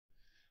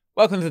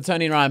Welcome to the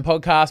Tony and Ryan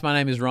podcast. My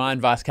name is Ryan,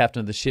 Vice Captain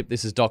of the ship.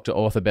 This is Dr.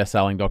 Author,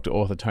 best-selling Dr.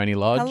 Author Tony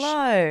Lodge. Hello.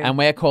 And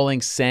we're calling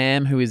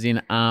Sam, who is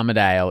in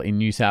Armidale in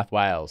New South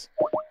Wales.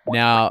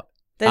 Now,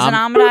 There's an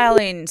Armidale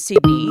in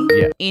Sydney,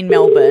 in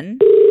Melbourne,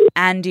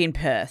 and in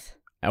Perth.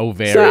 Oh,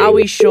 very. So are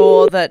we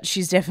sure that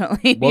she's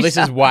definitely... Well, this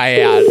is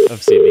way out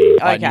of Sydney,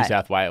 like Okay. New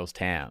South Wales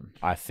town,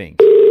 I think.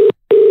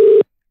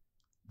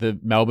 The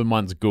Melbourne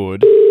one's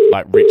good,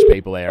 like rich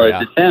people area. Hello,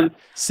 this is Sam.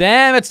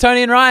 Sam, it's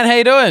Tony and Ryan. How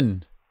you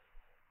doing?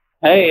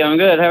 Hey, I'm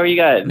good. How are you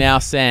guys? Now,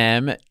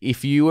 Sam,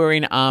 if you were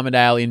in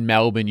Armidale in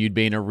Melbourne, you'd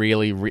be in a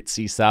really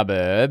ritzy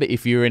suburb.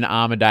 If you were in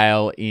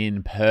Armidale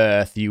in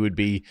Perth, you would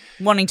be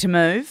Wanting to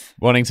move.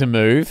 wanting to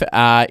move.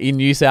 In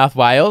New South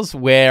Wales,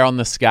 where on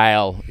the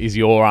scale is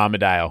your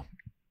Armidale?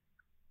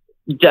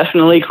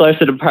 Definitely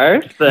closer to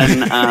Perth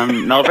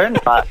than Melbourne,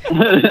 but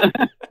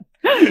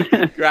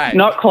Great.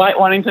 not quite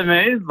wanting to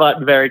move, but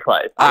very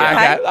close.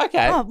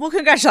 Okay. Oh, well,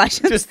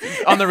 congratulations. Just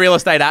on the real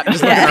estate app,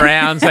 just looking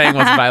around, seeing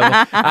what's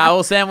available.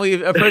 Well, Sam, will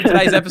you approve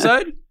today's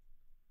episode?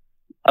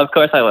 Of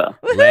course I will.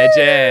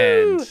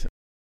 Legend.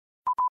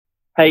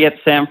 Hey, it's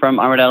Sam from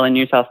Armidale in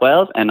New South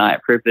Wales, and I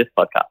approve this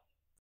podcast.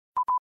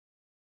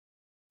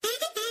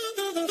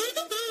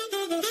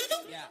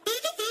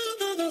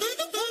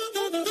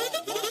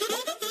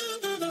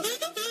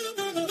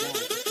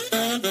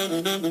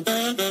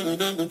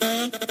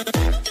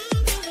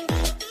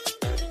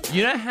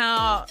 You know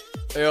how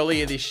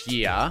earlier this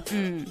year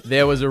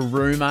there was a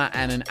rumor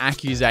and an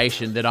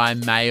accusation that I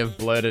may have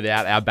blurted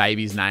out our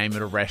baby's name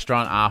at a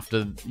restaurant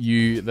after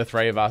the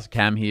three of us,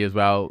 Cam here as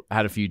well,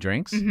 had a few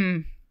drinks?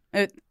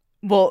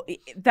 Well,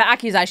 the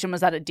accusation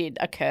was that it did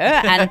occur,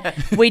 and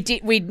we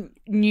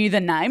knew the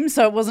name,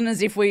 so it wasn't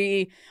as if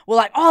we were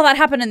like, "Oh, that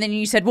happened," and then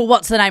you said, "Well,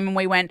 what's the name?" and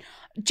we went,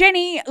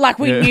 "Jenny," like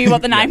we knew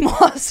what the name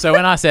was. So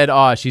when I said,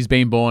 "Oh, she's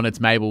been born, it's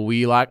Mabel," were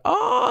you like,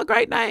 "Oh,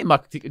 great name"?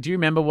 Like, do you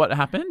remember what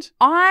happened?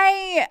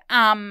 I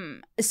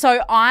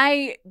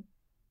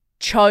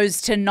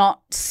chose to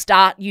not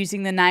start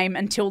using the name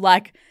until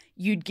like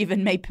you'd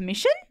given me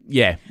permission.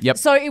 Yeah. Yep.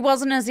 So it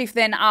wasn't as if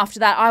then after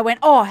that I went,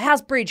 "Oh,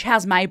 how's Bridge?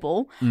 How's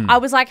Mabel?" I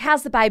was like,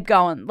 "How's the babe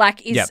going?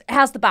 Like,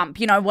 how's the bump?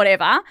 You know,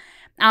 whatever."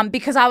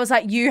 Because I was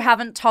like, "You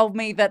haven't told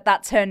me that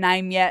that's her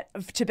name yet."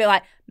 To be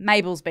like,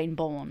 Mabel's been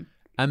born.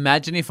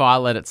 Imagine if I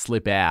let it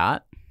slip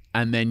out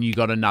and then you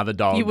got another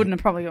dog. You wouldn't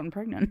have probably gotten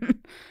pregnant.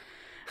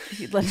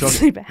 You'd let it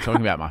slip out.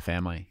 Talking about my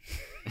family.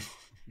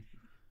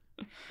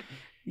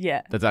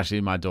 Yeah. That's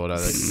actually my daughter.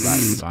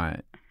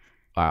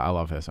 I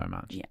love her so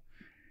much. Yeah.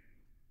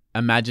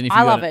 Imagine if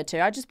I love her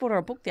too. I just bought her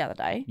a book the other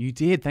day. You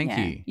did, thank Yeah.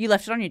 you. You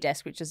left it on your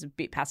desk, which is a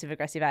bit passive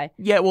aggressive, eh?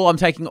 Yeah, well, I'm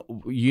taking,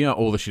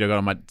 all the shit I got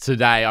on my,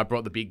 today I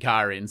brought the big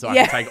car in so I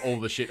can take all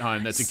the shit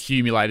home that's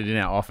accumulated in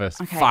our office.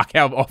 Okay. Fuck,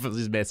 our office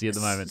is messy at the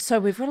moment. So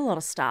we've got a lot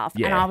of stuff.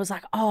 Yeah. And I was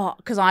like,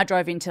 because I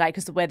drove in today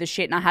because the weather's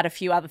shit and I had a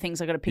few other things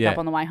I got to pick up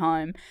on the way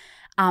home.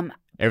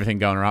 Everything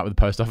going all right with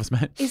the post office,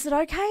 mate? Is it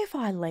okay if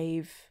I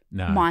leave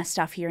No. my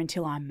stuff here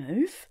until I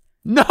move?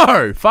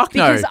 No, fuck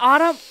no. Because I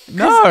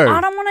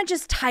don't want to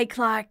just take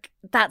like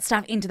that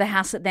stuff into the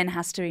house that then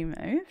has to be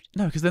moved.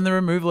 No, because then the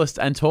removalists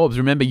and Torbs,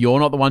 remember, you're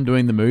not the one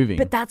doing the moving.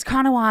 But that's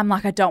kind of why I'm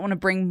like, I don't want to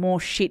bring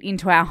more shit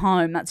into our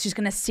home. That's just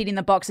going to sit in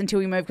the box until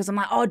we move because I'm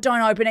like, oh,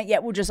 don't open it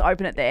yet. We'll just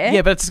open it there.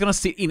 Yeah, but it's going to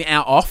sit in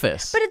our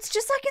office. But it's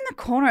just like in the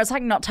corner. It's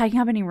like not taking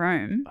up any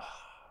room.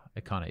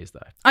 It kind of is, though.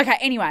 Okay,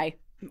 anyway,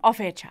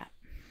 off-air chat.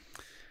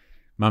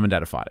 Mum and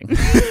Dad are fighting.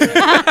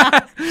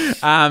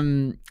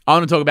 I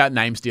want to talk about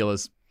name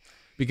stealers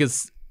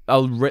because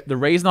the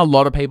reason a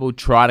lot of people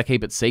try to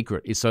keep it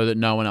secret is so that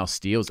no one else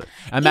steals it.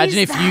 Imagine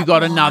Is if you that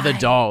got why? another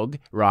dog,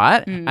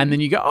 right? And then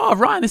you go, "Oh,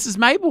 Ryan, this is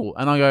Mabel."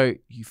 And I go,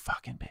 "You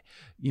fucking,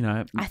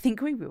 I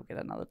think we will get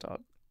another dog.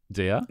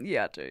 do you?"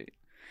 Yeah, I do.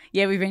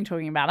 Yeah, we've been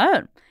talking about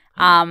it.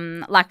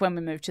 Like when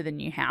we moved to the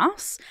new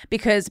house,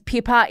 because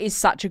Pippa is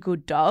such a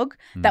good dog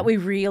that we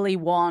really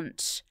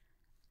want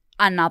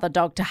another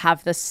dog to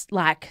have this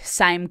like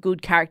same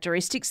good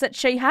characteristics that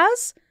she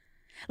has.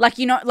 Like,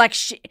 you know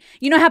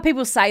how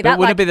people say But that?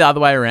 wouldn't it be the other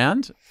way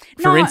around?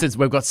 For No. instance,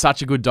 we've got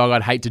such a good dog,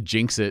 I'd hate to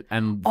jinx it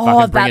and Oh,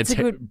 fucking that's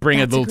bring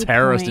a that's a little good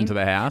terrorist point. into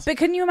the house. But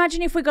can you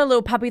imagine if we got a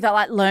little puppy that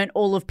like learned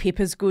all of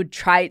Pippa's good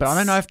traits? But I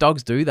don't know if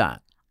dogs do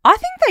that. I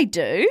think they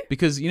do.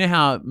 Because you know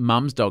how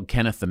Mum's dog,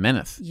 Kenneth the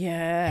Menace,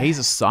 Yeah. he's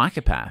a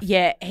psychopath.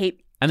 Yeah,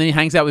 And then he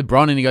hangs out with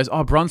Bron and he goes,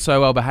 "Oh, Bron's so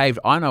well behaved.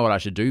 I know what I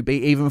should do. Be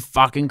even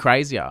fucking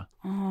crazier."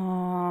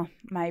 Oh,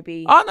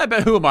 maybe. Oh, no,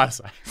 but who am I to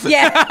say?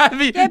 Yeah.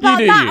 You Yeah, do but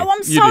you. that, I'm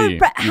You so do you.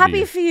 happy You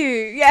do for you.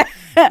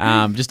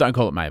 Yeah. you. Just don't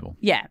call it Mabel.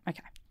 Yeah,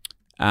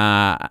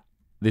 okay.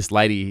 This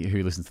lady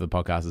who listens to the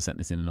podcast has sent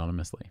this in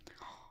anonymously.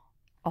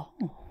 Oh.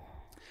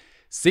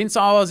 Since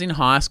I was in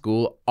high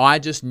school, I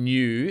just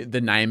knew the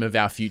name of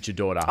our future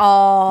daughter.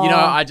 Oh. You know,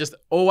 I just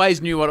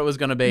always knew what it was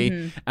going to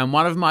be. And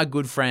one of my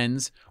good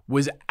friends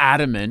was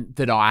adamant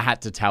that I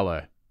had to tell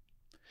her.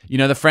 You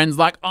know, the friend's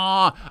like,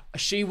 "Oh,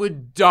 she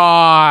would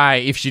die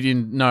if she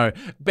didn't know."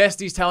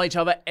 Besties tell each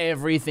other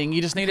everything.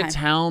 You just need to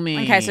tell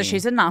me. Okay, so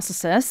she's a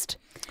narcissist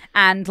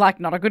and like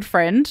not a good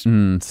friend.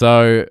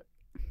 So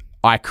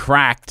I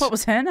cracked. What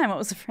was her name? What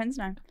was the friend's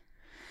name?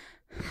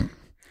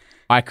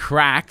 I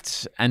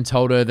cracked and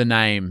told her the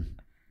name.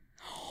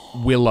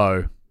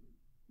 Willow.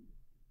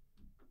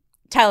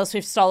 Taylor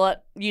Swift stole it,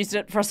 used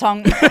it for a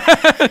song.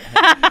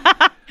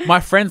 My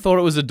friend thought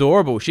it was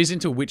adorable. She's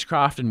into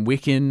witchcraft and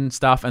Wiccan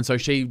stuff, and so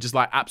she just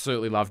like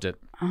absolutely loved it.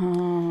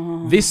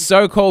 Oh. This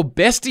so-called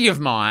bestie of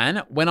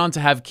mine went on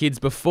to have kids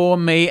before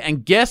me,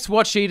 and guess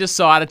what she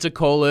decided to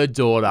call her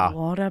daughter?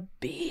 What a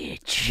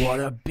bitch. What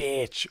a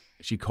bitch.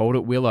 She called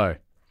it Willow.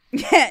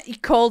 Yeah, you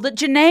called it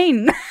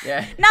Janine.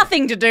 Yeah.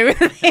 Nothing to do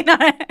with it, you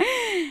know.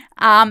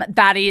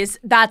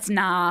 That's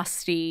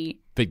nasty.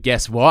 But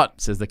guess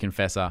what, says the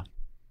confessor.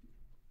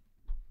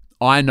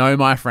 I know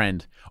my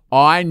friend.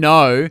 I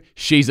know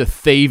she's a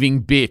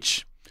thieving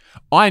bitch.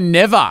 I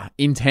never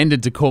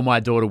intended to call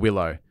my daughter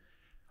Willow.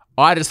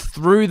 I just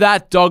threw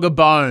that dog a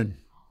bone.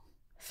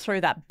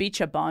 Threw that bitch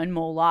a bone,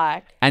 more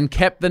like. And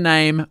kept the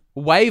name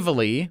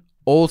Waverley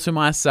all to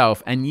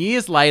myself. And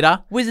years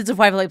later, Wizards of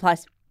Waverly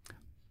Place.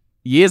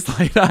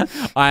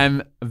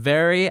 I'm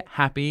very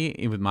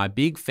happy with my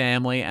big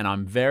family and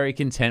I'm very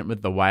content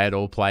with the way it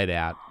all played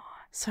out.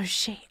 So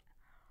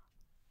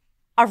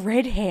a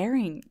red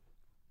herring.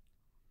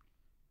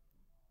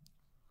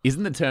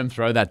 Isn't the term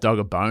throw that dog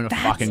a bone a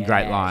fucking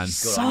great line?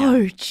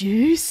 So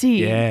juicy.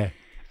 Yeah.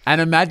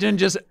 And imagine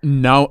just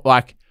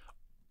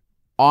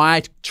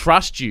I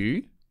trust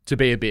you to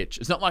be a bitch.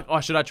 It's not like,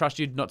 oh, should I trust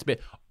you not to be?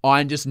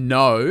 I just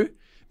know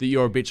that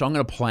you're a bitch. I'm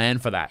going to plan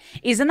for that.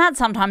 Isn't that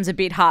sometimes a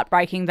bit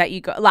heartbreaking that you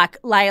go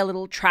lay a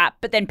little trap,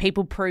 but then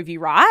people prove you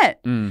right?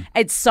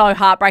 It's so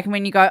heartbreaking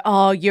when you go,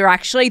 oh, you're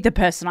actually the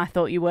person I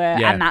thought you were,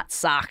 and that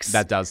sucks.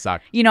 That does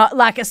suck. You know,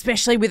 like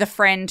especially with a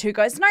friend who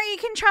goes, no, you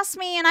can trust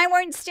me and I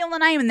won't steal the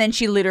name. And then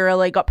she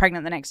literally got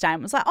pregnant the next day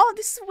and was like, oh,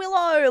 this is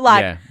Willow.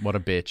 Like, yeah, what a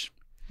bitch.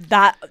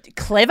 That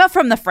clever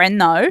from the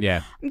friend though.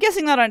 Yeah. I'm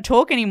guessing they don't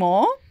talk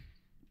anymore.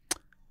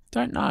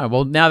 Don't know.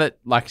 Well, now that,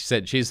 like you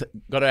said, she's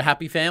got her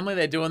happy family,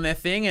 they're doing their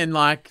thing, and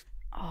like...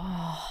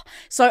 Oh.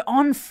 So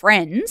on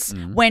Friends,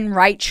 when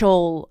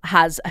Rachel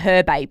has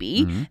her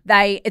baby,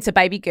 it's a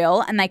baby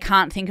girl and they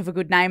can't think of a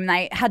good name.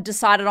 They had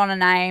decided on a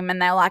name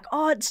and they're like,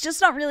 oh, it's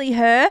just not really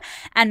her.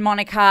 And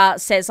Monica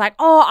says like,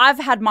 oh, I've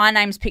had my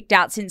names picked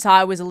out since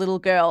I was a little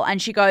girl.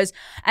 And she goes,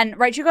 and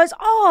Rachel goes,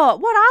 oh,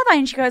 what are they?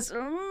 And she goes,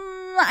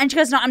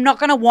 no, I'm not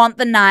going to want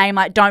the name.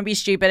 Like, don't be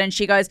stupid. And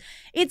she goes,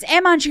 it's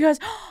Emma. And she goes,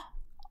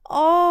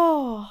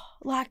 oh,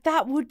 like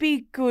that would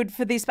be good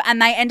for this. And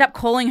they end up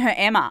calling her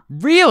Emma.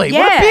 Really? Yeah.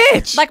 What a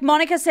bitch. Like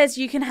Monica says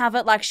you can have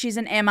it like she's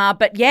an Emma,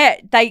 but yeah,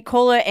 they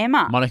call her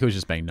Emma. Monica was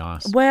just being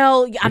nice.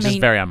 Well, which is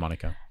very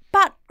un-Monica.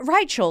 But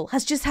Rachel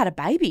has just had a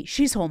baby.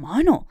 She's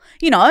hormonal.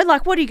 You know,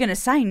 like what are you going to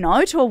say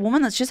no to a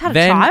woman that's just had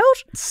a child?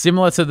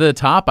 Similar to the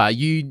Tarpa,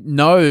 you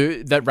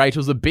know that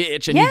Rachel's a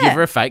bitch and you give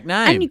her a fake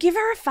name. And you give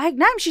her a fake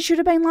name. She should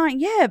have been like,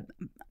 yeah,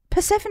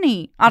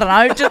 Persephone. I don't know.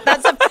 How is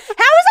that the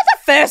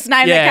first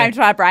name that came to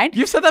my brain?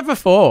 You've said that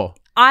before.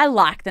 I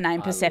like the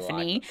name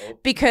Persephone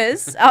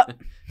because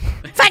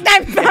fake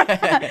name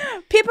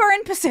Pippa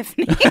and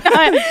Persephone.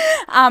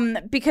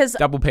 Because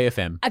double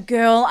PFM. A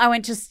girl I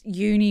went to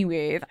uni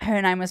with,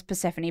 her name was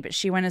Persephone, but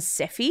she went as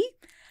Sephi.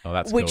 Oh,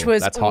 that's which cool.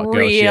 was That's hot girl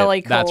really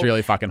shit. cool. That's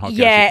really fucking hot girl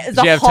yeah, shit. the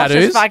Does she have hottest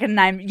tattoos? fucking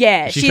name.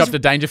 Yeah, She shopped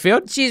at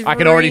Dangerfield? I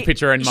can already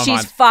picture her in my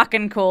mind. She's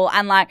fucking cool.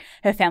 And like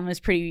her family's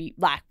pretty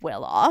like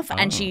well off.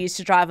 And she used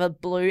to drive a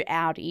blue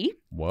Audi.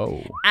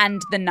 Whoa.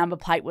 And the number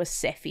plate was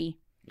Sephi.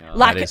 Oh,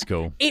 like, that is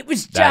cool. It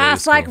was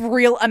just like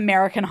real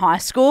American high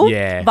school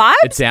vibes.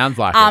 It sounds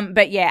like it.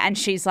 But yeah, and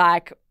she's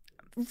like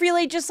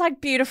really just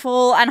like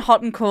beautiful and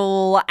hot and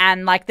cool.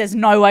 And like there's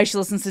no way she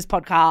listens to this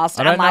podcast.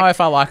 I don't know if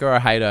I like her or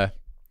hate her.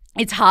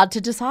 It's hard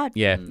to decide.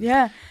 Yeah.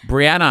 Yeah.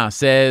 Brianna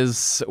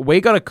says,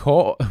 we got a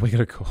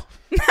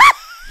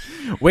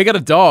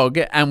dog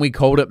and we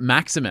called it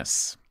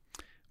Maximus.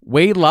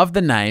 We love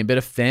the name, but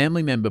a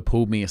family member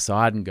pulled me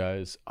aside and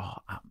goes, oh,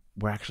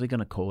 we're actually going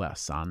to call our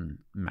son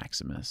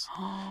Maximus.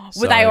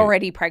 Were they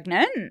already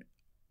pregnant?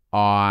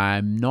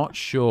 I'm not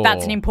sure.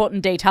 That's an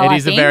important detail, It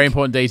is a very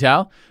important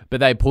detail, but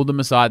they pulled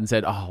them aside and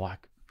said, oh,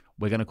 like,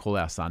 we're going to call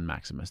our son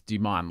Maximus. Do you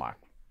mind, like,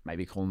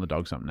 maybe calling the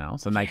dog something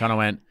else? And they kind of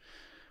went,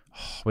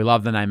 oh, we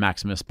love the name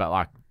Maximus, but,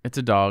 like, it's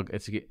a dog.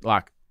 It's,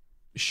 like,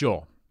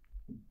 sure.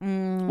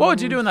 What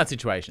would you do in that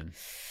situation?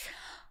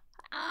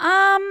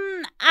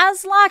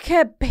 As like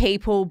a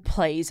people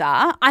pleaser,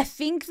 I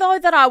think though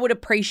that I would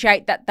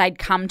appreciate that they'd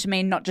come to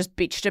me and not just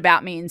bitched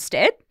about me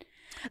instead.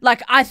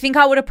 Like I think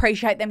I would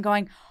appreciate them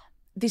going,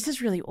 this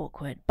is really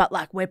awkward, but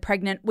like we're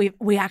pregnant.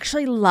 We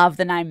actually love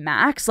the name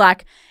Max.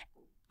 Like,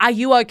 are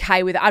you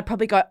okay with it? I'd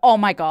probably go, oh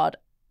my God,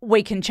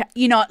 we can,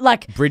 you know,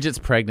 like. Bridget's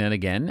pregnant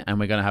again and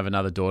we're going to have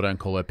another daughter and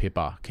call her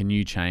Pippa. Can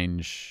you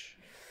change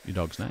your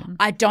dog's name?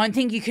 I don't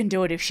think you can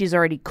do it if she's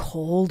already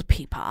called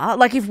Pippa.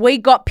 Like if we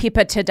got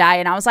Pippa today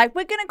and I was like,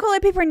 we're going to call her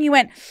Pippa and you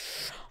went,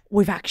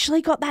 we've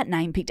actually got that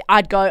name picked,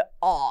 I'd go,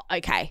 oh,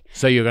 okay.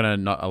 So you're going to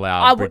not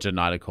allow Bridget and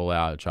I to call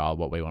our child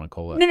what we want to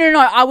call it? No.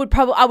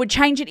 I would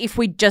change it if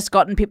we'd just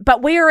gotten Pippa.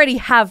 But we already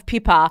have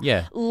Pippa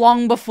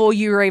long before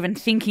you were even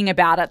thinking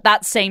about it.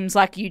 That seems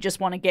like you just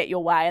want to get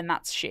your way, and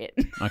that's shit.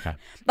 Okay.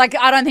 Like,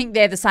 I don't think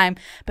they're the same.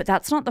 But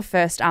that's not the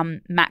first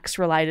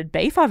Max-related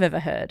beef I've ever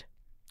heard.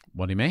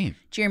 What do you mean?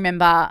 Do you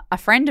remember a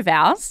friend of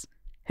ours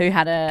who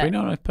had a... Do we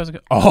know a person?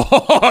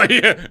 Oh,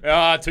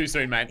 yeah. Too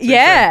soon, mate. Too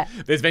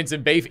soon. There's been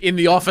some beef in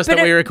the office that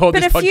we record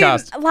this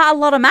podcast. A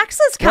lot of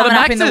Maxes coming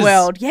up in the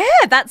world. Yeah,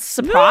 that's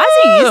surprising,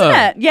 isn't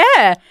it?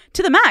 Yeah,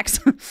 to the max.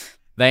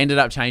 They ended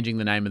up changing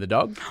the name of the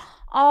dog.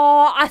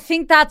 Oh, I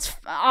think that's...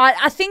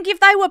 I think if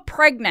they were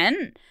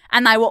pregnant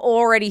and they were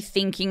already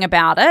thinking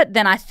about it,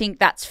 then I think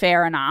that's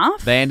fair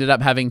enough. They ended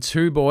up having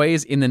 2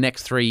 boys in the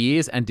next 3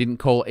 years and didn't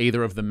call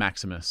either of them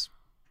Maximus.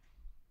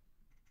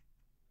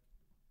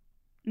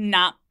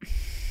 Nah.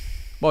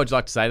 What would you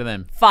like to say to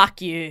them?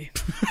 Fuck you.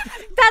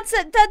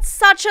 That's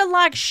such a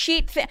like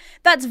shit thing.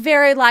 That's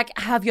very like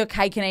have your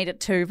cake and eat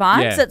it too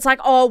vibes. Yeah. It's like,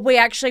 oh, we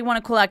actually want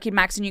to call our kid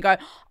Max, and you go,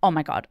 oh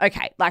my God,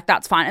 okay, like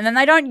that's fine. And then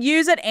they don't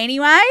use it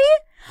anyway.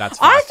 That's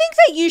fine. I think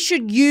that you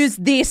should use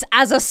this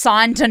as a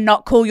sign to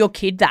not call your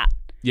kid that.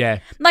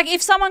 Yeah. Like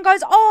if someone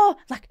goes, oh,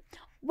 like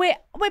we're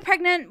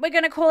pregnant, we're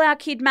going to call our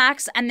kid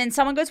Max, and then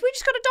someone goes, we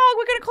just got a dog,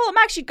 we're going to call it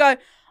Max. You'd go,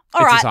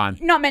 all right, a sign.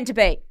 Not meant to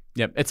be.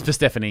 Yep, it's for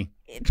Stephanie.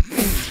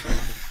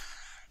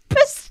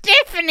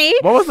 Persephone.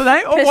 What was the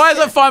name? Oh, why is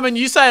it fine when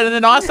you say it and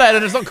then I say it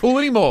and it's not cool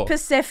anymore?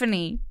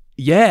 Persephone.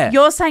 Yeah.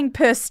 You're saying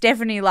per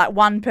Stephanie, like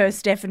one per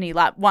Stephanie,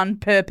 like one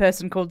per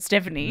person called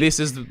Stephanie. This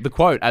is the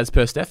quote as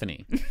per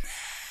Stephanie.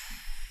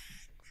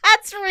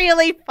 That's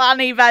really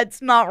funny, but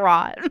it's not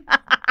right.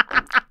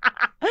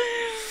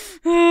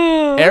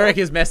 Eric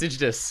has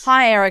messaged us.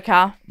 Hi,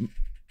 Erica.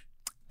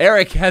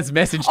 Eric has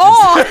messaged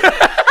Oh!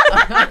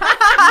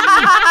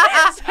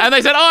 us. And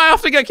they said, I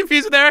often get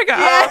confused with Erica.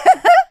 Yeah.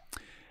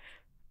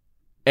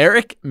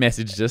 Eric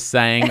messaged us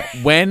saying,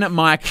 when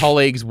my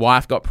colleague's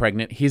wife got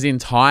pregnant, his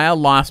entire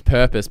life's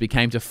purpose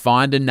became to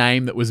find a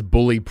name that was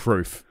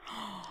bully-proof.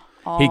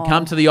 Oh. He'd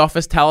come to the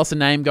office, tell us a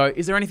name, go,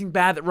 is there anything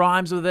bad that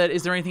rhymes with it?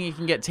 Is there anything you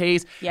can get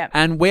teased? Yep.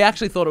 And we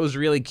actually thought it was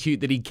really cute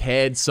that he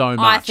cared so much.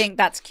 I think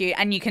that's cute.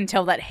 And you can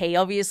tell that he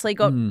obviously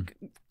got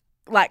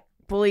like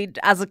bullied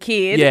as a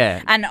kid.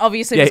 Yeah. And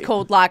obviously was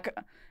called like...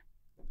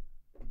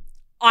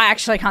 I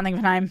actually can't think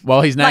of a name. Well,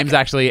 his name's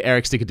actually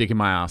Eric Stick a Dick in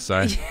My Ass,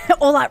 so.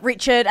 Or like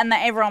Richard, and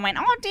then everyone went,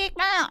 oh, Dick,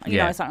 you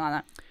know, something like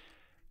that.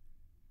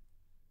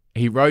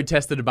 He road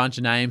tested a bunch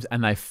of names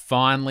and they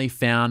finally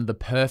found the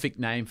perfect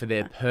name for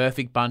their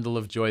perfect bundle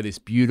of joy, this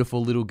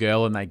beautiful little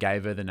girl, and they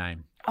gave her the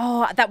name.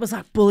 Oh, that was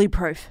like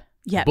bully-proof.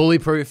 Yeah.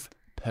 Bully-proof,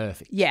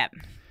 perfect. Yeah.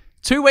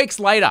 2 weeks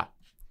later,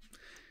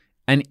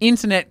 an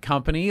internet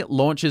company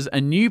launches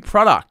a new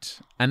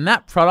product, and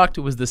that product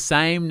was the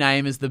same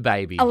name as the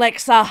baby.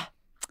 Alexa.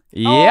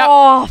 Yep.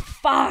 Oh,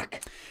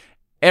 fuck.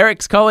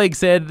 Eric's colleague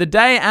said the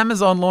day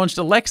Amazon launched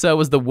Alexa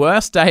was the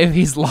worst day of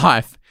his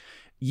life.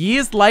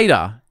 Years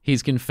later,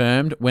 he's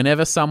confirmed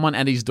whenever someone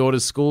at his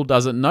daughter's school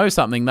doesn't know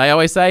something, they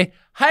always say,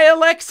 hey,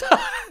 Alexa.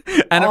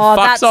 And it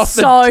fucks that's off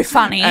so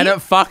funny. And it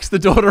fucks the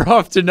daughter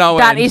off to no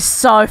That end. is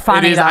so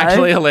funny, It is though.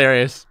 actually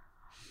hilarious.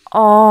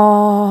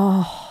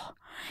 Oh.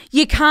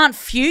 You can't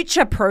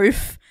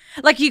future-proof.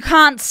 Like, you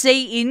can't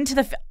see into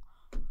the...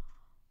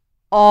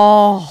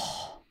 Oh.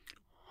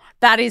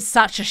 That is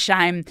such a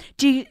shame.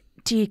 Do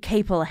you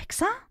keep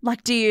Alexa?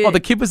 Like, do you... Oh, the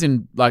kid was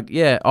in, like,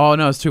 yeah. Oh,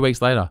 no, it's 2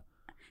 weeks later.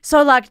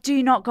 So, like, do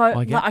you not go,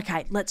 Like, like,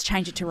 okay, let's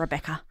change it to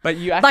Rebecca. But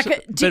you actually,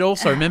 Like, but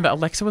also remember,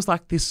 Alexa was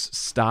like this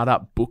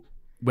startup book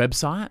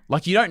website.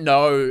 Like, you don't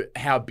know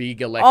how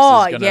big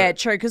Alexa's gonna. Yeah,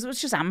 true, because it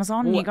was just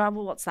Amazon, and you go,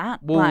 well, what's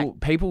that? Well,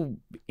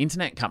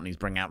 internet companies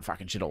bring out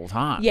fucking shit all the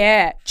time.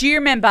 Yeah. Do you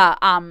remember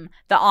the iiNet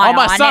Oh,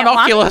 my son, one?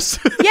 Oculus.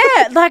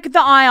 Yeah, like the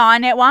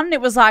iiNet one.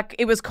 It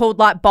was called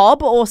like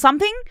Bob or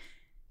something.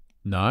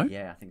 No.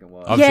 Yeah, I think it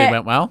was. Obviously Yeah. it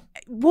went well.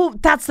 Well,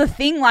 that's the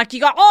thing. Like,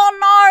 you go, oh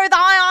no, the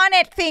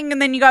iiNet thing,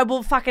 and then you go,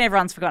 well, fucking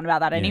everyone's forgotten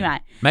about that anyway.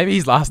 Maybe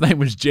his last name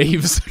was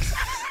Jeeves.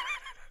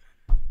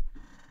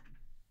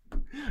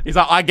 He's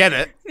like, I get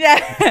it.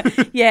 Yeah.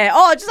 Yeah.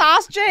 Oh, just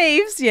ask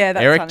Jeeves. Yeah,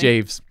 that's Eric funny.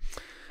 Jeeves.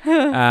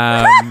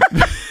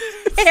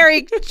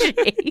 Eric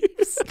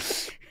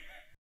Jeeves.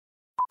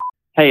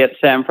 Hey, it's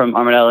Sam from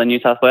Armadale in New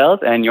South Wales,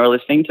 and you're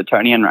listening to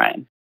Tony and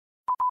Rain.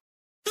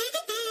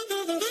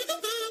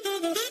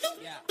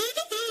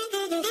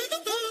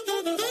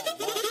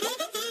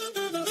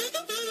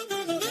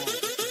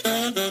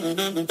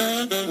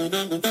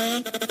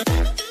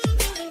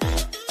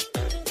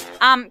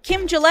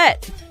 Kim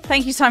Gillette,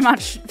 thank you so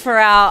much for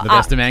our... The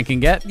best a man can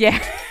get. Yeah.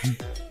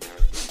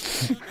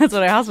 That's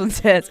what her husband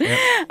says. These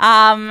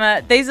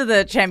are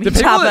the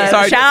championship shout-outs.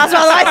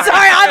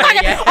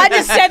 I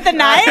just said the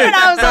name and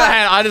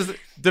I was like...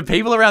 Do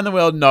people around the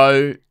world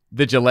know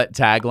the Gillette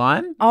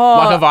tagline. Oh,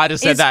 like if I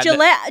just said that.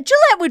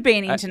 Gillette would be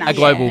an international A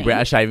global thing.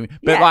 brand shaving.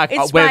 But Yeah, like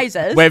it's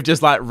razors. we've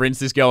just like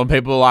rinsed this girl and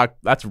people are like,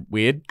 that's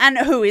weird. And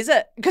who is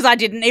it? Because I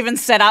didn't even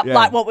set up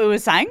like what we were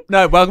saying.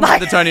 No, welcome to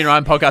the Tony and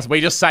Ryan podcast.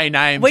 We just say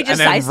names We just and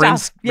then say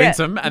rinse stuff. Yeah.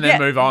 them and then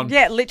move on.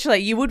 Yeah, literally.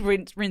 You would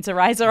rinse a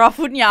razor off,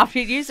 wouldn't you, after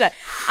you'd used it?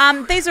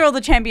 These are all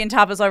the champion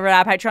tarpers over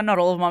at our Patreon. Not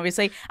all of them,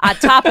 obviously.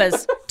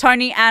 Tarpers,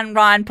 Tony and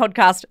Ryan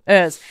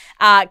podcasters.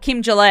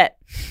 Kim Gillette.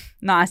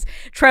 Nice.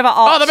 Trevor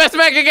Ott. Oh, the best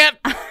man can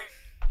get.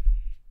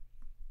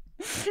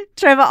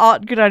 Trevor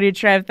Ott. Good on you,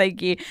 Trev.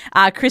 Thank you.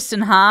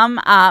 Kristen Harm,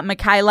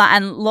 Michaela,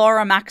 and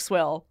Laura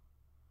Maxwell.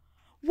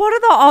 What are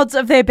the odds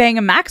of there being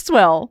a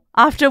Maxwell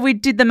after we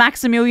did the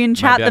Maximilian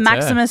chat, Maybe the that's her.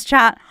 Maximus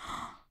chat?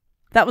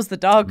 That was the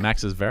dog.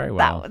 Max is very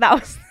well. That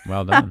was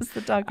Well that done. was the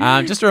dog.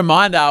 Just a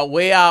reminder,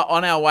 we are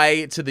on our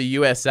way to the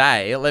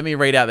USA. Let me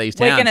read out these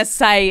towns. We're going to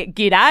say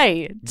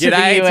g'day to G'day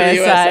the USA. to the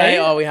USA.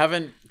 Oh, we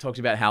haven't talked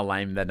about how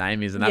lame the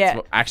name is, and that's Yeah.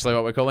 actually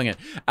what we're calling it.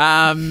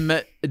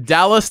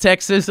 Dallas,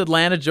 Texas,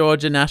 Atlanta,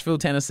 Georgia, Nashville,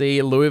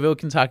 Tennessee, Louisville,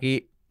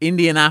 Kentucky,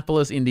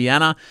 Indianapolis,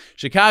 Indiana,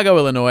 Chicago,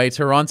 Illinois,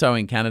 Toronto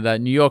in Canada,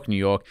 New York, New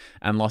York,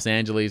 and Los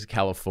Angeles,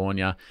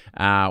 California.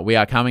 We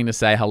are coming to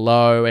say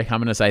hello. We're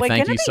coming to say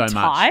thank you so much.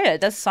 We're going to be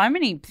tired. There's so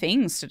many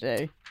things to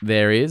do.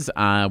 There is.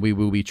 We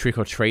will be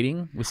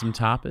trick-or-treating with some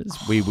tarpers.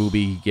 We will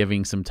be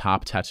giving some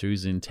tarp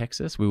tattoos in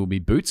Texas. We will be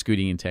boot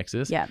scooting in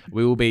Texas. Yeah.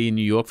 We will be in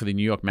New York for the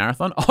New York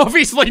Marathon.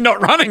 Obviously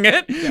not running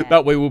it,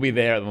 but we will be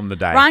there on the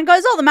day. Ryan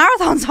goes, the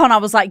marathon's on. I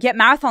was like, yeah,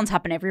 marathons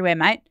happen everywhere,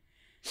 mate.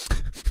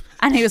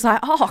 And he was like,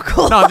 oh,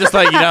 cool. No, I'm just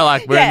like,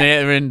 like we're, Yeah.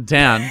 we're in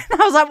town. I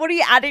was like, what are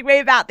you adding me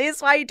about this?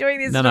 Why are you doing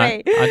this No, to no.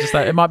 me? I just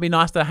thought it might be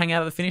nice to hang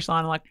out at the finish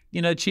line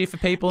and cheer for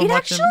people and It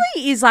watch them.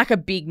 actually is like a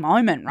big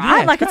moment, right?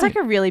 Yeah, Like it's great.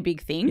 like a really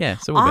big thing. Yeah,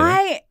 so we'll be there.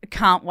 I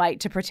can't wait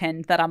to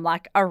pretend that I'm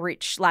like a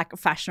rich, like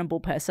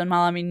fashionable person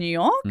while I'm in New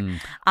York.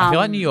 I feel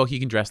like New York, you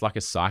can dress like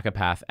a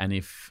psychopath, and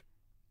if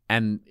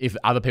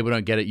other people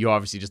don't get it, you're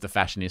obviously just a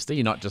fashionista.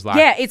 You're not just like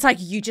Yeah, it's like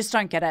you just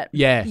don't get it.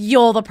 Yeah.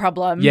 You're the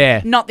problem. Yeah.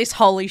 Not this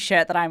holy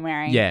shirt that I'm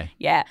wearing. Yeah.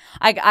 Yeah.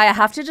 I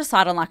have to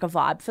decide on like a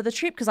vibe for the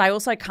trip because I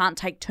also can't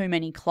take too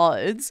many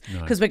clothes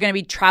because we're going to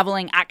be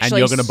traveling and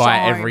actually you're going to buy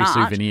so every much,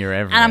 souvenir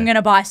ever. and I'm going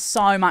to buy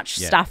so much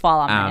stuff while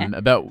I'm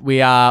there. But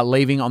we are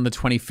leaving on the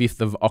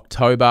 25th of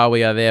October.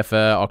 We are there for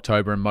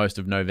October and most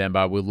of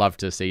November. We'd love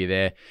to see you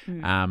there.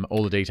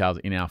 All the details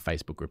in our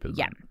Facebook group as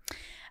well.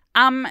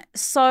 Yeah.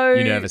 So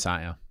You're nervous,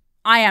 aren't you?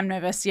 I am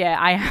nervous. Yeah,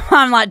 I am.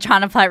 I'm like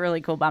trying to play it really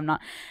cool, but I'm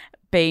not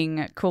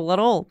being cool at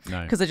all.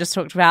 No. Because I just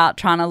talked about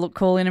trying to look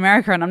cool in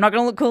America, and I'm not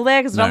going to look cool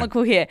there because I don't No. look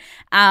cool here.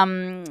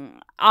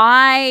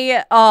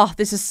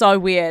 This is so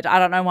weird. I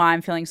don't know why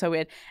I'm feeling so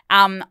weird.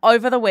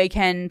 Over the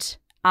weekend,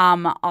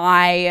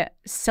 I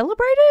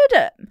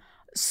celebrated,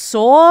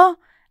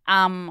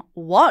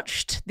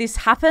 watched this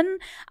happen.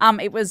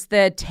 It was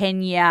the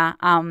 10-year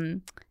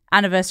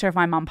anniversary of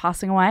my mum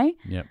passing away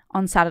Yep.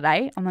 on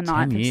Saturday, on the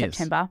 9th of years.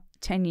 September.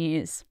 10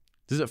 years.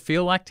 Does it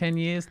feel like 10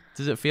 years?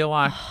 Does it feel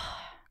like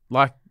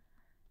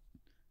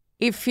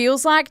It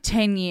feels like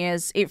 10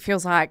 years. It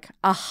feels like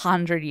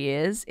 100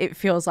 years. It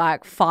feels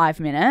like 5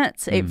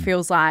 minutes. It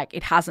feels like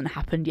it hasn't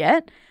happened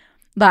yet.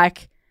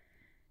 Like,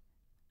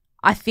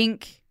 I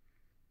think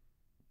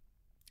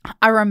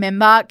I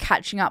remember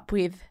catching up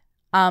with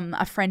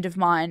a friend of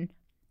mine.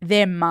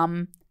 Their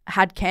mum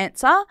had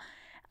cancer,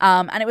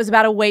 and it was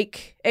about a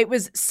week. It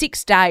was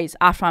 6 days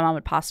after my mum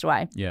had passed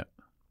away. yeah.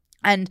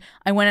 And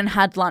I went and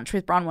had lunch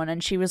with Bronwyn,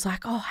 and she was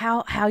like, oh,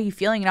 how are you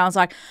feeling? And I was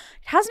like, it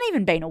hasn't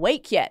even been a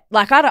week yet.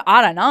 Like, I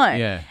don't know.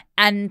 Yeah.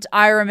 And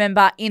I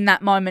remember in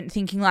that moment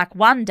thinking, like,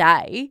 one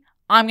day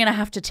I'm going to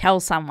have to tell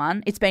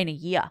someone it's been a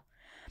year.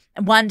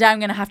 And one day I'm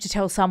going to have to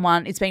tell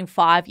someone it's been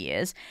 5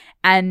 years.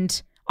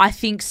 And I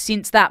think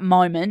since that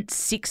moment,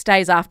 6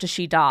 days after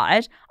she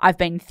died, I've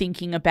been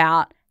thinking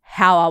about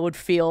how I would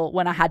feel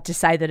when I had to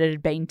say that it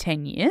had been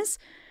 10 years.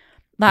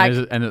 Like,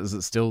 and is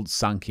it still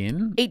sunk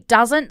in? it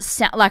doesn't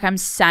sound like I'm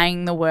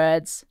saying the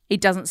words.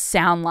 It doesn't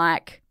sound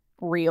like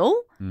real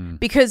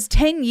because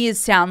 10 years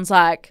sounds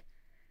like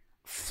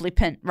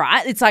flippant,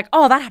 right? It's like,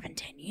 oh, that happened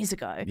 10 years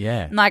ago.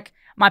 Yeah. And like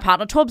my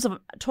partner, Torbs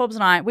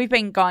and I, we've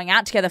been going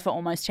out together for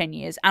almost 10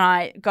 years. And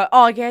I go,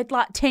 oh, yeah,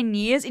 like 10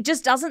 years. It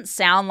just doesn't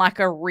sound like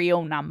a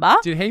real number.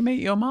 Did he meet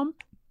your mum?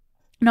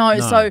 No,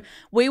 No. so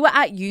we were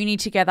at uni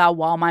together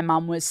while my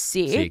mum was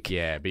sick.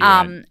 Yeah. But you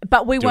weren't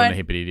But we doing weren't the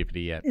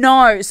hippity-dippity yet.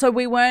 No, so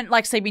we weren't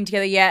like sleeping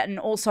together yet, and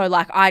also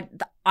like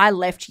I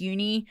left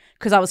uni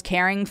because I was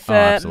caring for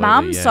absolutely,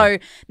 mum. yeah. So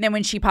then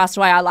when she passed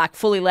away, I like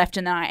fully left,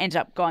 and then I ended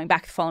up going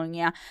back the following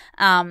year.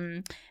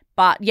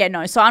 But yeah,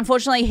 no. So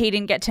unfortunately, he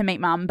didn't get to meet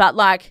mum. But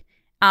like,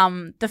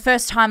 the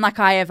first time like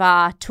I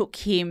ever took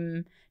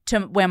him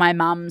to where my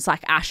mum's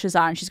like ashes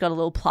are, and she's got a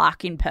little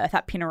plaque in Perth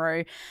at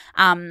Pinaroo.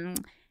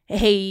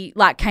 He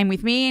like came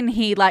with me and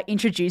he like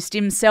introduced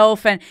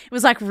himself, and it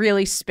was like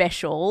really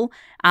special.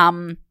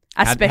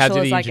 as How special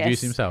did he as I introduce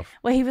guess. himself?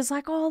 Where he was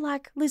like, "Oh,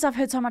 like Liz, I've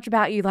heard so much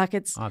about you. Like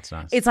it's Oh, that's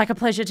nice. it's like a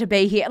pleasure to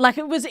be here." Like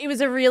it was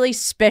a really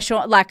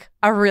special, like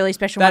a really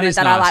special That moment is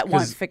that I nice, like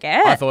won't 'cause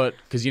forget. I thought,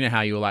 because you know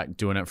how you were like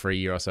doing it for a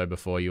year or so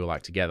before you were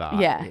like together.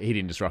 Yeah. He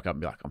didn't just rock up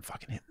and be like, I'm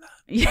fucking hitting that.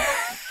 Yeah.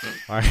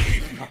 Like,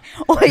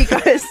 Or he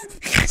goes,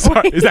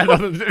 sorry, is that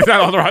not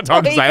the right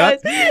time to say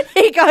that?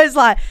 He goes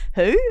like,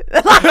 who?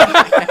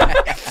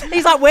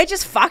 He's like, we're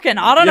just fucking.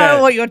 I don't Yeah.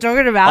 know what you're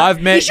talking about.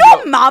 I've met Is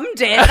your mum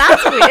dead?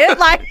 That's weird.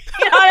 Like,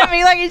 you know what I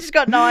mean? Like, he's just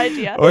got no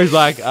idea. Or he's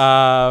like,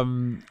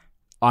 I'm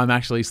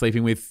actually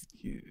sleeping with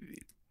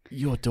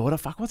your daughter.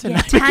 Fuck, what's her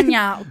Yeah, name?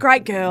 Tanya,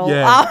 great girl.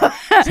 Yeah.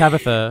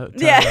 Tabitha.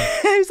 Yeah,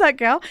 who's that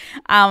girl?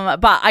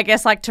 But I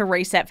guess like to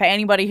reset for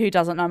anybody who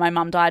doesn't know, my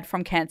mum died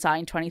from cancer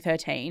in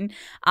 2013.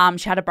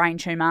 She had a brain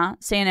tumor,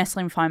 CNS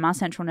lymphoma,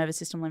 central nervous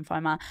system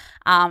lymphoma.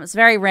 It's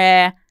very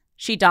rare.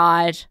 She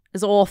died. It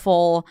was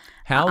awful.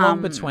 How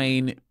long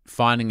between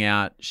finding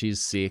out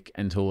she's sick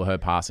until her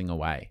passing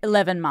away?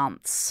 11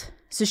 months.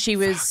 So she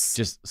was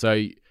Just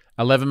so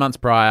 11 months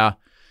prior.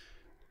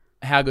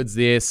 How good's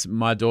this?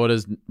 My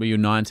daughter's, were you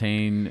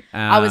 19?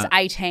 I was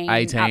 18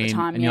 at the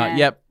time. And yeah. you're like,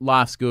 yep,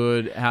 life's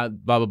good. How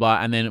blah blah blah.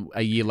 And then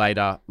a year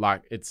later,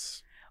 like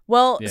it's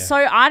Well, Yeah.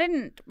 so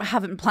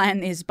haven't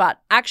planned this,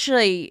 but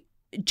actually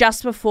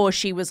just before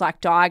she was like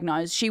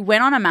diagnosed, she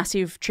went on a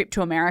massive trip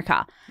to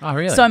America. oh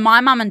really? So my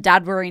mum and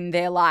dad were in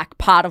their like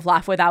part of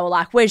life where they were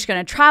like, we're just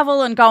going to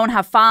travel and go and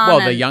have fun. well,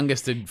 and the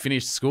youngest had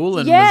finished school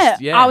and yeah,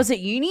 was I was at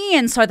uni,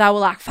 and so they were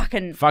like,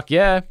 fucking, fuck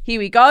yeah. here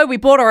we go. We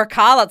bought her a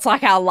car. That's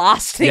like our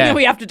last thing Yeah. that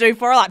we have to do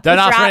for her. Like, Don't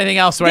push her ask for out- anything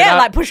else, Yeah, sweetheart.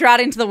 like push her out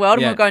into the world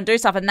and Yeah. we'll go and do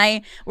stuff. And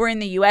they were in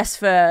the US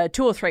for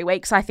 2 or 3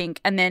 weeks, I think.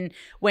 And then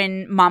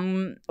when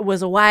mum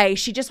was away,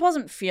 she just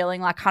wasn't feeling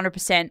like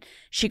 100%.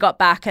 She got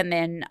back, and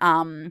then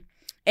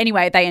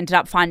anyway, they ended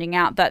up finding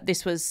out that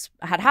this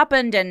had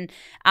happened,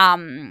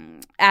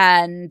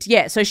 and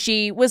yeah, so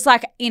she was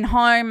like in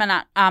home and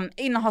at,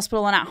 in the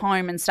hospital and at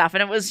home and stuff,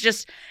 and it was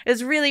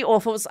really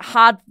awful. It was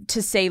hard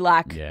to see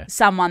like Yeah.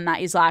 someone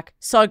that is like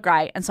so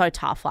great and so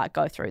tough like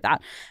go through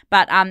that.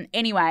 But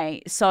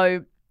anyway,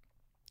 so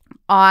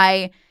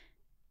I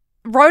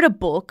wrote a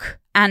book.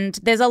 And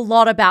there's a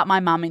lot about my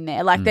mum in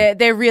there. Like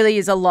there really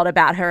is a lot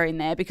about her in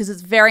there, because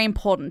it's very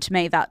important to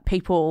me that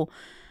people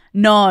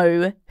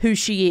know who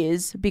she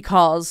is,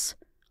 because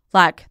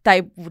like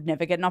they would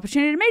never get an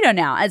opportunity to meet her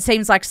now. It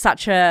seems like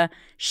such a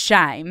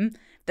shame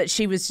that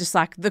she was just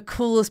like the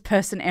coolest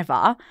person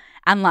ever,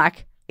 and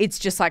like it's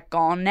just like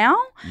gone now.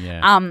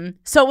 Yeah.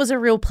 So it was a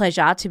real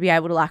pleasure to be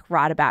able to like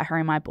write about her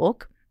in my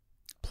book.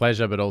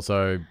 Pleasure, but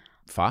also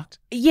fucked.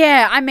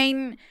 Yeah, I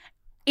mean,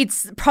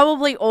 it's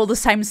probably all the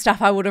same stuff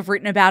I would have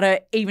written about her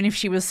even if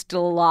she was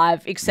still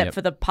alive, except Yep.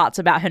 for the parts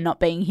about her not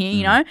being here,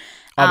 you know?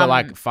 Oh, but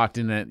like fucked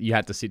in that you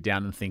had to sit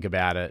down and think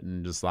about it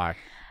and just like,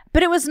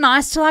 But it was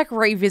nice to like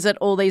revisit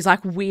all these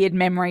like weird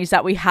memories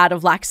that we had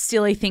of like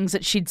silly things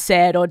that she'd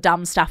said or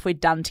dumb stuff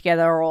we'd done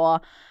together, or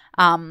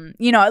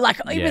you know, like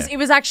it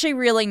was actually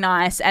really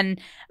nice.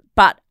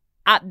 But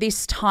at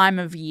this time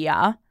of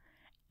year,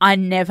 I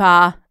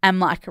never am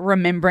like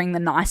remembering the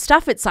nice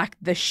stuff. It's like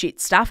the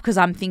shit stuff, because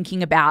I'm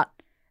thinking about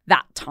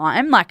that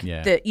time, like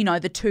Yeah.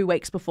 the 2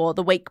 weeks before,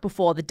 the week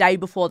before, the day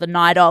before, the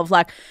night of,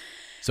 like.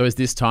 so is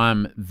this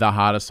time the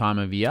hardest time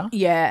of year?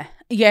 Yeah.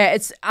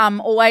 It's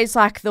always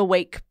like the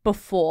week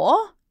before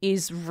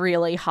is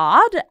really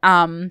hard.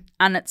 And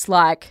it's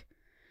like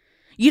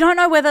you don't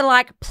know whether to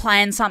like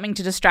plan something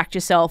to distract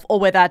yourself or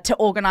whether to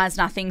organize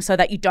nothing so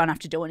that you don't have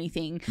to do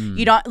anything.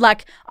 You don't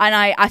like, and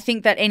I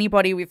think that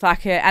anybody with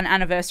like an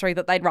anniversary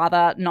that they'd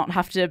rather not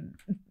have to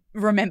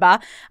remember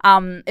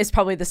is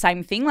probably the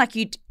same thing. Like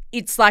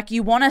it's like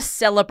you want to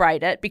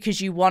celebrate it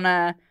because you want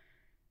to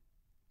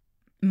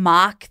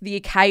mark the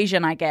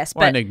occasion, I guess.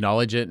 Or and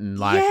acknowledge it and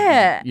like,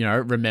 Yeah. you know,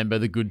 remember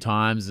the good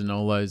times and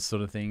all those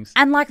sort of things.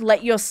 And like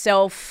let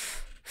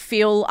yourself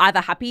feel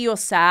either happy or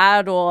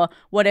sad or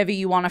whatever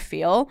you want to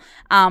feel.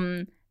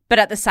 But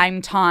at the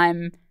same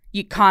time,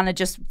 you kind of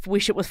just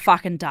wish it was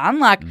fucking done.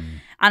 Like,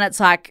 and it's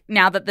like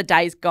now that the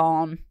day's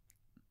gone,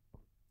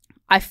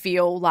 I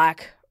feel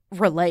like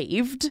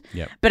relieved.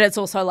 Yep. But it's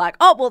also like,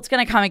 oh, well, it's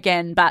going to come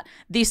again. But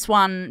this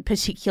one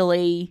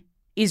particularly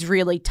is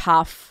really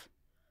tough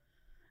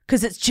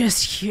because it's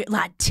just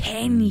like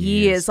 10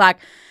 years. Like,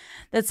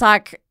 that's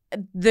like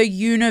the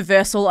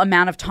universal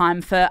amount of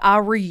time for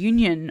our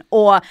reunion,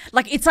 or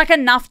like it's like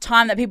enough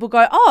time that people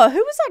go, oh, who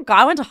was that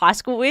guy I went to high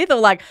school with? Or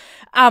like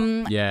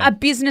a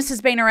business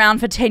has been around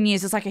for 10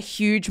 years. It's like a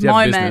huge Do you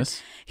have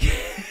moment.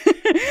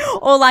 business?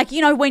 Or like, you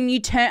know, when you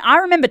I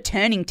remember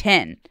turning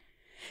 10.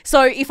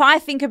 So if I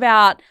think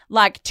about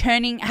like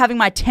having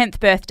my 10th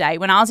birthday,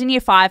 when I was in year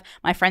 5,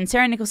 my friend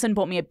Sarah Nicholson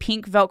bought me a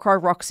pink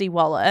Velcro Roxy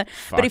wallet.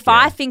 But if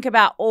I think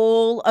about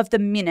all of the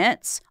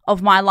minutes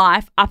of my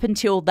life up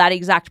until that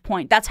exact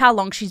point, that's how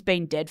long she's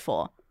been dead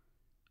for.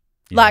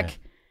 Yeah. Like,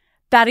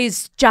 that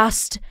is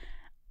just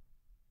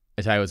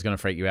I tell you what's going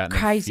to freak you out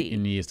Crazy.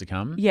 in years to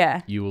come.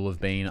 Yeah. You will have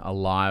been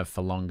alive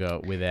for longer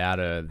without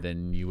her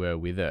than you were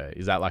with her.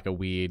 Is that like a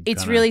weird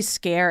It's kinda- really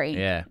scary.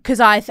 Yeah. Because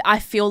I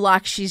feel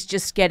like she's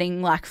just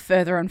getting like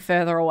further and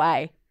further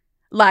away.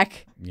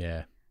 Like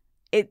Yeah.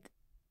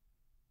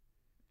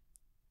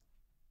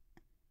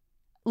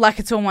 like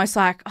it's almost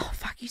like, oh,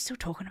 fuck, you still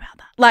talking about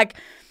that? Like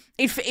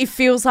it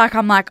feels like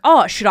I'm like,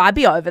 oh, should I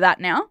be over that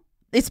now?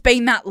 It's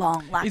been that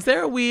long. Like, Is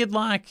there a weird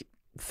like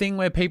thing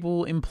where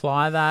people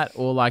imply that,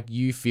 or like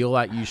you feel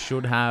like you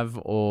should have,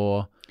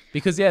 or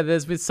because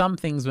there's with some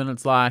things when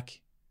it's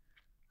like,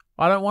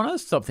 I don't want to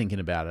stop thinking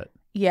about it.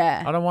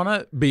 yeah. I don't want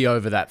to be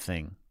over that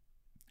thing.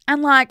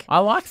 And like, I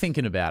like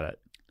thinking about it.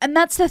 and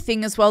that's the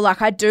thing as well.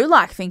 Like I do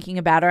like thinking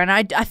about her, and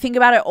I think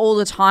about it all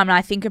the time, and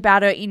I think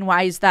about her in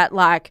ways that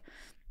like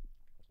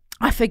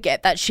I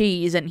forget that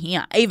she isn't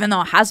here, even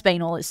though it has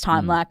been all this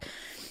time. Like,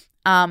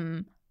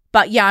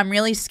 but yeah, I'm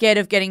really scared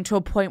of getting to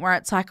a point where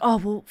it's like, oh,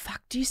 well,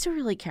 fuck, do you still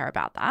really care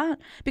about that?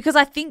 Because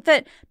I think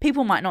that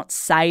people might not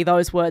say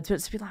those words, but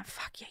it's be like,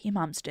 fuck yeah, your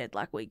mum's dead.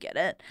 Like, we get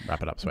it.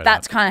 Wrap it up, sweetheart.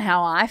 That's kind of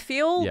how I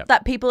feel Yep.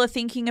 that people are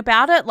thinking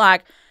about it.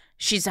 Like,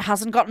 she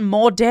hasn't gotten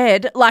more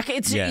dead. Like,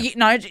 it's, you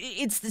know,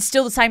 it's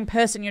still the same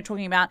person you're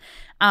talking about.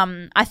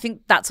 I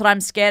think that's what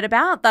I'm scared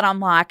about, that I'm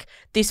like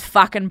this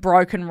fucking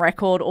broken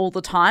record all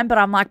the time. But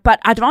I'm like,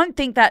 but I don't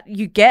think that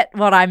you get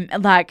what I'm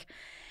like.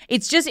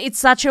 It's just, it's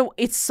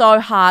so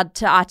hard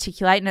to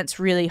articulate, and it's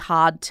really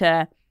hard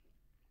to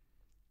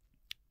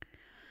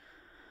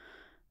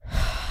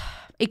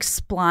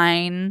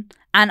explain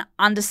and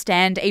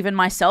understand even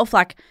myself.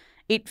 Like,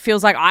 it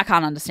feels like I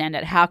can't understand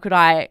it. How could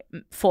I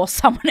force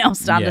someone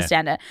else to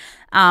understand it?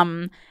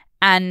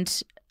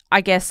 And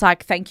I guess,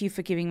 like, thank you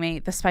for giving me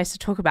the space to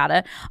talk about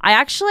it. I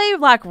actually,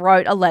 like,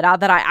 wrote a letter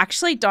that I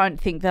actually don't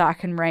think that I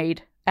can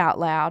read out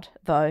loud,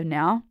 though,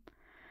 now.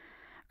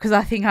 Because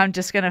I think I'm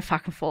just going to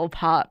fucking fall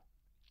apart.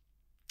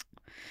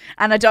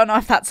 And I don't know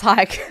if that's,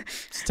 like...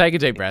 Just take a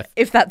deep breath.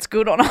 If that's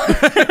good or not.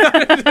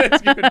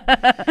 That's good.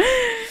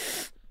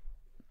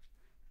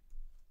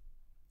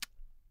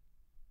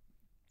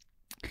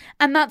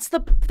 And that's the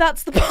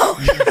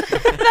poem.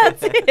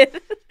 That's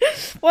it.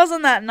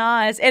 Wasn't that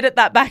nice? Edit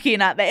that back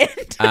in at the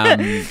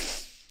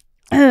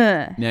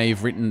end. Now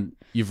you've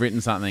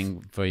written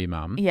something for your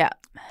mum. Yeah.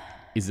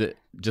 Is it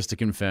just to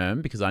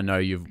confirm, because I know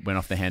you went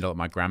off the handle at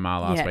my grandma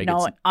last week?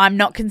 No, I'm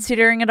not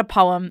considering it a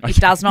poem. It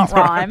does not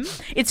rhyme.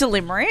 It's a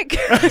limerick.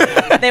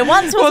 There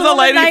once was a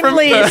lady named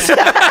Liz.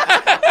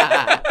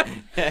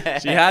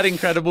 She had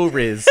incredible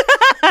riz.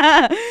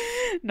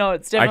 No,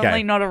 it's definitely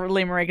Okay. not a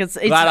limerick. It's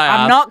Glad I I'm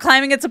asked. not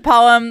claiming it's a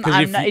poem.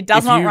 It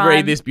does not If you rhyme.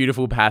 read this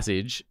beautiful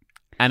passage,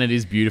 and it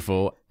is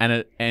beautiful, and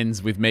it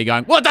ends with me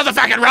going, "Well, it doesn't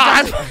fucking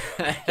rhyme."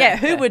 Yeah,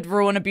 who would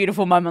ruin a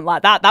beautiful moment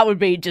like that? That would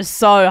be just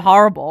so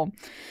horrible.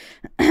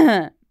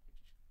 I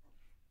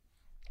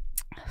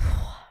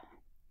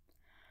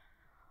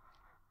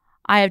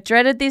have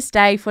dreaded this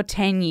day for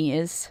 10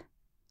 years.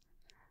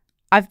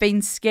 I've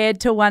been scared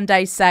to one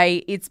day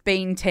say it's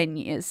been 10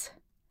 years.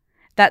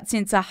 That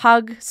since a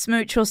hug,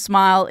 smooch or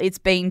smile, it's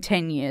been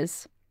 10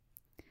 years.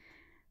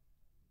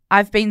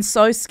 I've been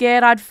so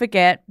scared I'd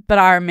forget, but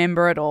I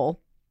remember it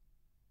all.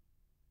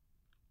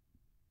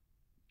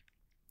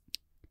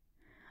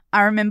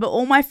 I remember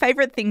all my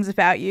favourite things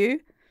about you,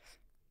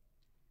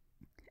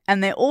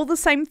 and they're all the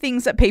same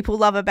things that people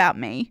love about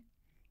me.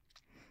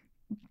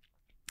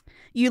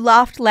 You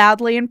laughed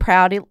loudly and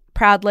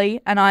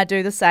proudly, and I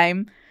do the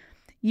same.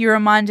 You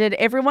reminded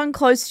everyone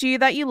close to you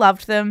that you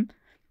loved them.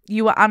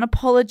 You were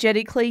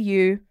unapologetically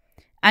you,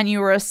 and you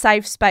were a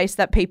safe space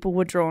that people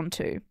were drawn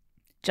to,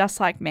 just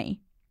like me.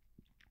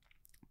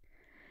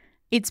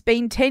 It's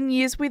been 10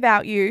 years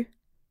without you,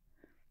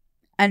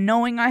 and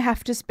knowing I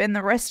have to spend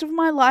the rest of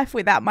my life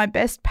without my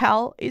best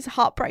pal is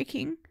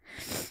heartbreaking.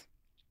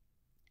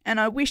 And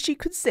I wish you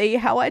could see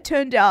how I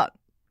turned out,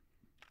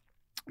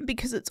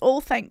 because it's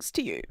all thanks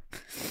to you.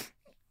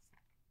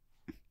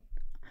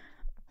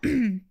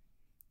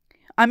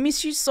 I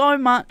miss you so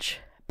much,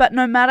 but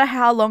no matter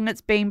how long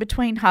it's been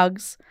between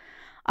hugs,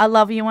 I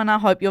love you and I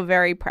hope you're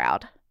very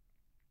proud.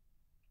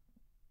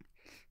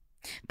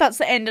 That's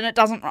the end, and it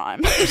doesn't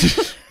rhyme.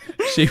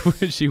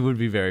 She would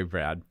be very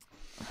proud.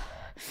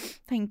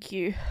 Thank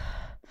you.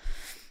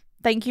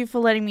 Thank you for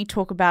letting me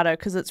talk about her,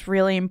 because it's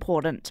really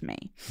important to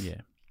me.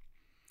 Yeah.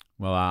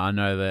 Well, I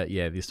know that,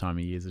 this time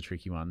of year is a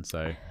tricky one,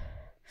 so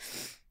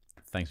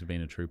thanks for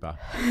being a trooper.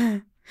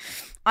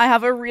 I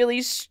have a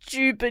really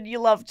stupid you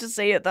love to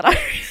see it that I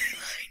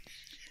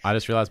I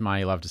just realised my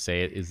You Love to See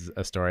It is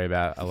a story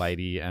about a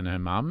lady and her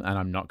mum, and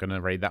I'm not going to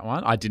read that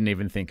one. I didn't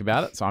even think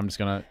about it, so I'm just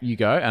going to, you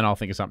go, and I'll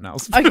think of something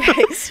else.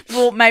 Okay.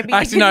 Well, maybe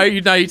Actually, no,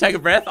 you take a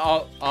breath.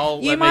 I'll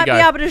you let might me go.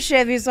 be able to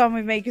share this one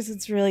with me, because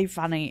it's really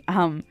funny.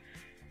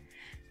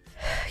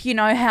 You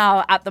know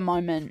how at the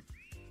moment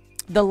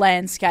the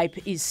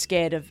landscape is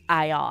scared of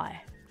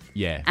AI,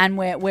 Yeah. and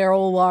we're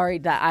all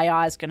worried that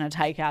AI is going to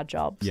take our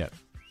jobs. Yeah.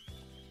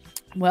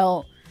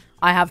 Well,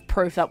 I have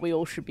proof that we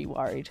all should be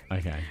worried.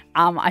 Okay.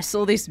 I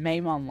saw this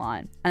meme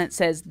online, and it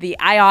says the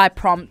AI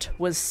prompt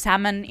was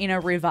salmon in a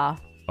river,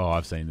 Oh,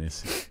 I've seen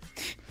this.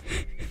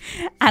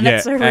 And Yeah,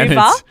 it's a and river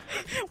it's-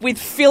 with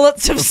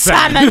fillets of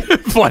salmon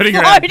floating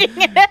around.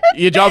 floating in it.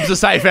 Your jobs are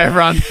safe,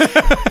 everyone.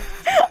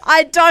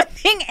 I don't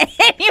think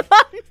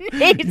anyone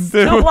needs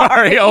to Don't worry.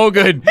 worry, all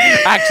good.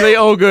 Actually,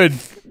 all good.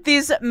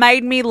 This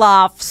made me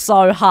laugh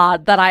so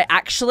hard that I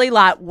actually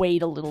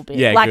weed a little bit.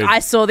 Yeah, like good. I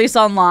saw this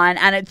online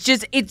and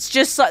it's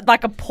just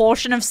like a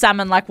portion of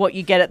salmon like what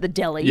you get at the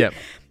deli. Yep.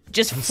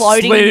 Just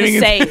floating in the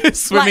sea.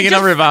 Swimming in a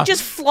just- river.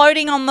 Just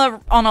floating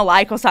on a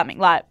lake or something.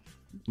 Like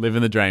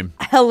Living the dream.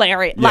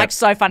 hilarious. Yep. Like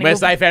so funny. We're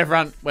safe,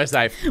 everyone. We're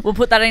safe. We'll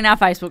put that in our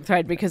Facebook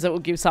thread because it will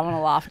give someone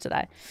a laugh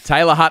today.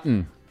 Taylor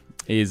Hutton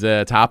is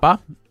a tarper.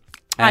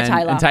 Hi,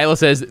 Taylor. And Taylor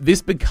says,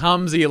 this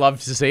becomes you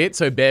love to see it,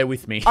 so bear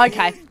with me.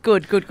 Okay,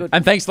 good.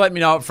 And thanks for letting me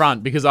know up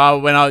front because you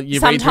read through and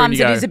Sometimes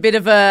you it go, is a bit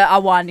of a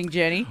winding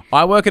journey.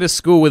 I work at a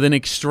school with an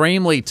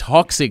extremely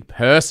toxic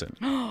person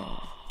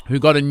who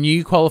got a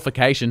new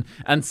qualification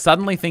and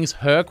suddenly thinks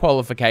her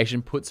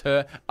qualification puts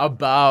her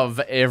above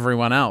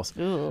everyone else.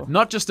 Ooh.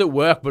 Not just at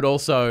work, but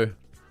also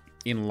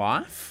in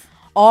life.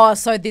 Oh,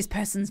 so this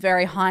person's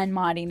very high and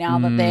mighty now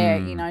that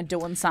they're,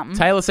 doing something.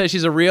 Taylor says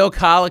she's a real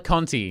Carla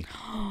Conti.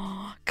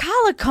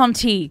 Carla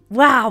Conti.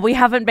 Wow, we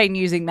haven't been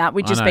using that.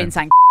 We've just know. been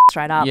saying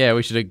straight up. Yeah,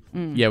 we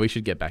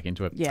should get back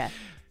into it. Yeah.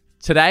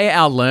 Today,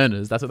 our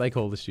learners, that's what they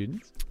call the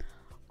students.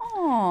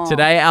 Oh.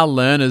 Today, our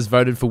learners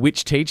voted for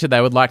which teacher they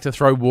would like to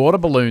throw water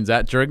balloons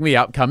at during the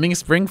upcoming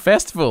Spring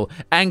Festival.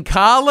 And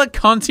Carla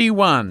Conti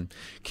won.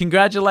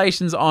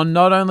 Congratulations on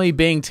not only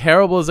being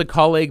terrible as a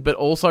colleague, but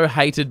also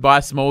hated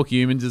by small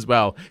humans as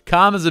well.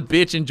 Calm as a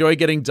bitch, enjoy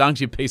getting dunked,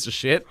 you piece of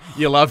shit.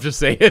 You love to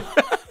see it.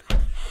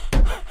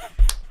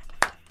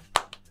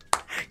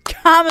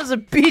 Calm as a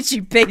bitch,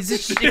 you piece of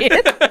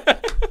shit.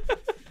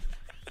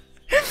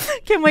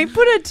 Can we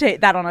put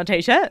that on a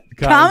t-shirt?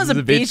 Calm as a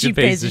bitch, you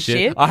piece of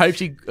shit. I hope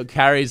she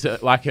carries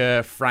like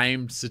a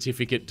framed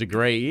certificate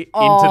degree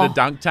Oh. into the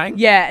dunk tank.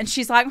 Yeah, and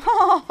she's like,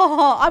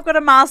 I've got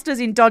a master's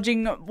in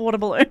dodging water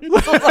balloons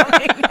or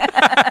something.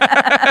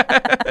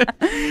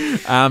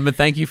 But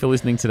thank you for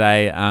listening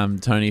today.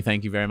 Tony,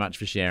 thank you very much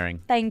for sharing.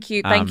 Thank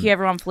you. Thank you,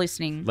 everyone, for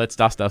listening. Let's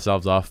dust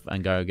ourselves off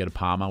and go get a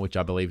Palmer, which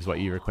I believe is what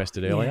you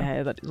requested earlier.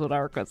 Yeah, that is what I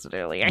requested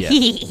earlier. Yeah.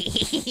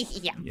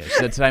 Yeah. Yeah, she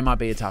said today might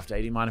be a tough day.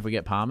 Do you mind if we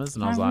get Palmers?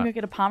 And I was I'm gonna like, go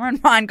get a Palmer, and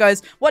Ryan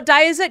goes, "What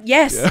day is it?"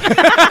 Yes. I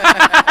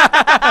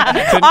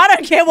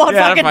don't care what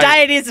Yeah, fucking mate.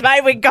 day it is,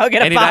 mate. We can go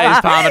get any a Palmer. day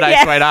is Palmer day,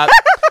 Yeah. straight up.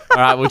 All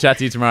right, we'll chat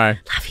to you tomorrow.